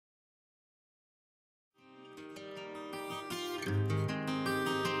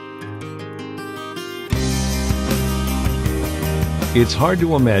It's hard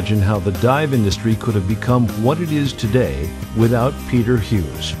to imagine how the dive industry could have become what it is today without Peter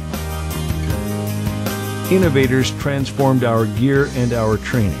Hughes. Innovators transformed our gear and our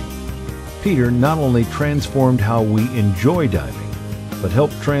training. Peter not only transformed how we enjoy diving, but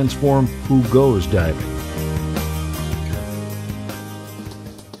helped transform who goes diving.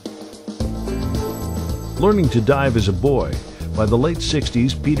 Learning to dive as a boy, by the late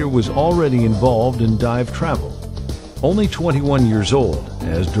 60s, Peter was already involved in dive travel. Only 21 years old,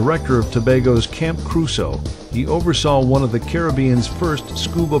 as director of Tobago's Camp Crusoe, he oversaw one of the Caribbean's first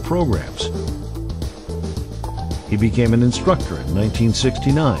scuba programs. He became an instructor in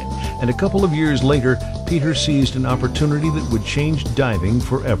 1969, and a couple of years later, Peter seized an opportunity that would change diving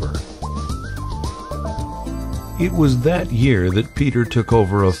forever. It was that year that Peter took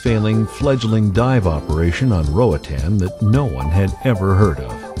over a failing fledgling dive operation on Roatan that no one had ever heard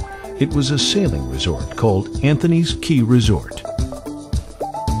of. It was a sailing resort called Anthony's Key Resort.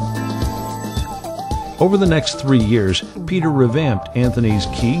 Over the next 3 years, Peter revamped Anthony's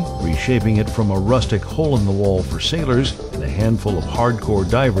Key, reshaping it from a rustic hole-in-the-wall for sailors and a handful of hardcore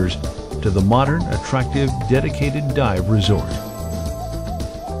divers to the modern, attractive, dedicated dive resort.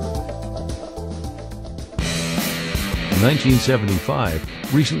 In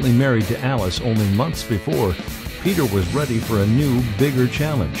 1975, recently married to Alice only months before, Peter was ready for a new, bigger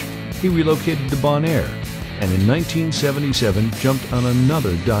challenge. He relocated to Bonaire, and in 1977 jumped on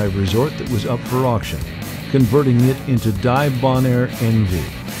another dive resort that was up for auction, converting it into Dive Bonaire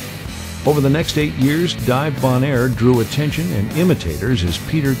NV. Over the next 8 years, Dive Bonaire drew attention and imitators as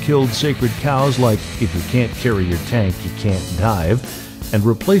Peter killed sacred cows like "if you can't carry your tank, you can't dive," and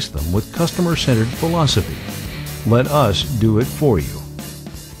replaced them with customer-centered philosophy. Let us do it for you.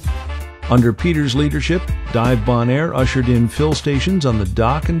 Under Peter's leadership, Dive Bonaire ushered in fill stations on the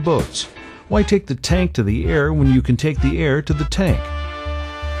dock and boats. Why take the tank to the air when you can take the air to the tank?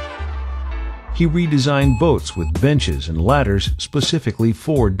 He redesigned boats with benches and ladders specifically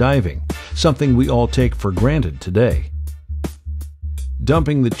for diving, something we all take for granted today.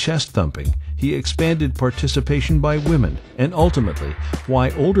 Dumping the chest thumping, he expanded participation by women, and ultimately, why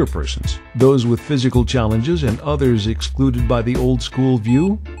older persons, those with physical challenges and others excluded by the old school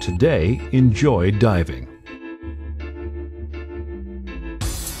view, today enjoy diving.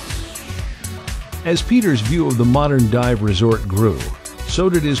 As Peter's view of the modern dive resort grew, so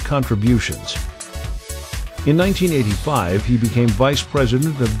did his contributions. In 1985, he became vice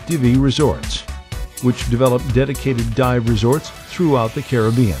president of DEMA Resorts, which developed dedicated dive resorts throughout the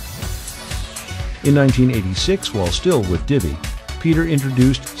Caribbean. In 1986, while still with DEMA, Peter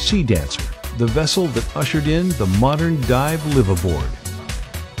introduced Sea Dancer, the vessel that ushered in the modern dive liveaboard.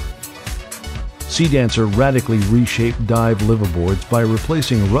 Sea Dancer radically reshaped dive liveaboards by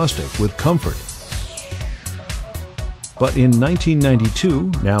replacing rustic with comfort. But in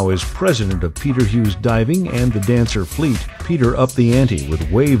 1992, now as president of Peter Hughes Diving and the Dancer Fleet, Peter upped the ante with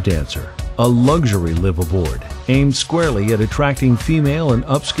Wave Dancer, a luxury liveaboard aimed squarely at attracting female and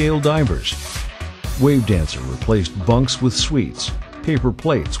upscale divers. Wave Dancer replaced bunks with suites, paper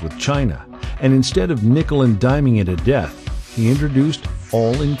plates with china, and instead of nickel and diming it to death, he introduced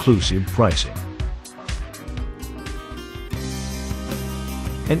all-inclusive pricing.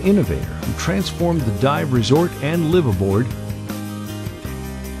 An innovator who transformed the dive resort and liveaboard,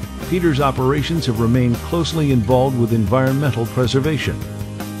 Peter's operations have remained closely involved with environmental preservation.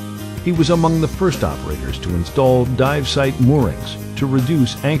 He was among the first operators to install dive site moorings to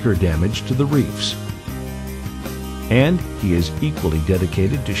reduce anchor damage to the reefs. And he is equally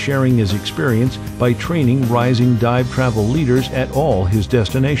dedicated to sharing his experience by training rising dive travel leaders at all his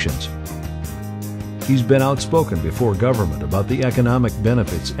destinations. He's been outspoken before government about the economic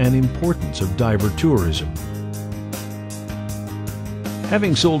benefits and importance of diver tourism.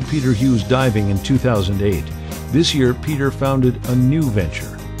 Having sold Peter Hughes Diving in 2008, this year Peter founded a new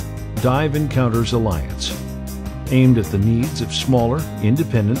venture, Dive Encounters Alliance, aimed at the needs of smaller,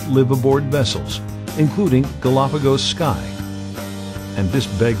 independent liveaboard vessels, including Galapagos Sky. And this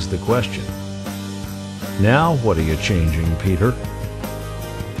begs the question, now what are you changing, Peter?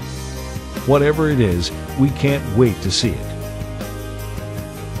 Whatever it is, we can't wait to see it.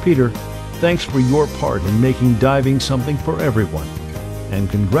 Peter, thanks for your part in making diving something for everyone, and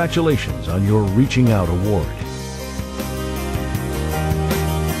congratulations on your Reaching Out Award.